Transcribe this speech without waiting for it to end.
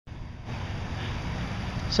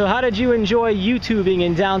So how did you enjoy YouTubing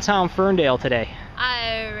in downtown Ferndale today?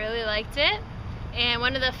 I really liked it, and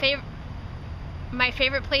one of the my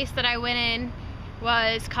favorite place that I went in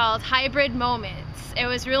was called Hybrid Moments. It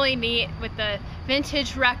was really neat with the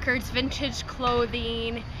vintage records, vintage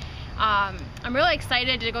clothing. I'm really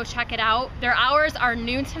excited to go check it out. Their hours are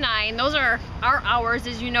noon to 9. Those are our hours.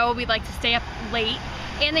 As you know, we like to stay up late.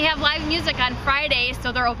 And they have live music on Fridays,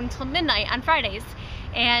 so they're open till midnight on Fridays.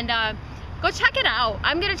 And go check it out.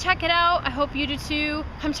 I'm gonna check it out. I hope you do too.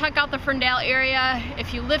 Come check out the Ferndale area.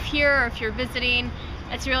 If you live here or if you're visiting,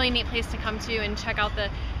 it's a really neat place to come to and check out the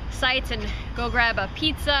sites and go grab a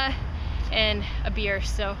pizza and a beer.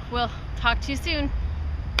 So we'll talk to you soon.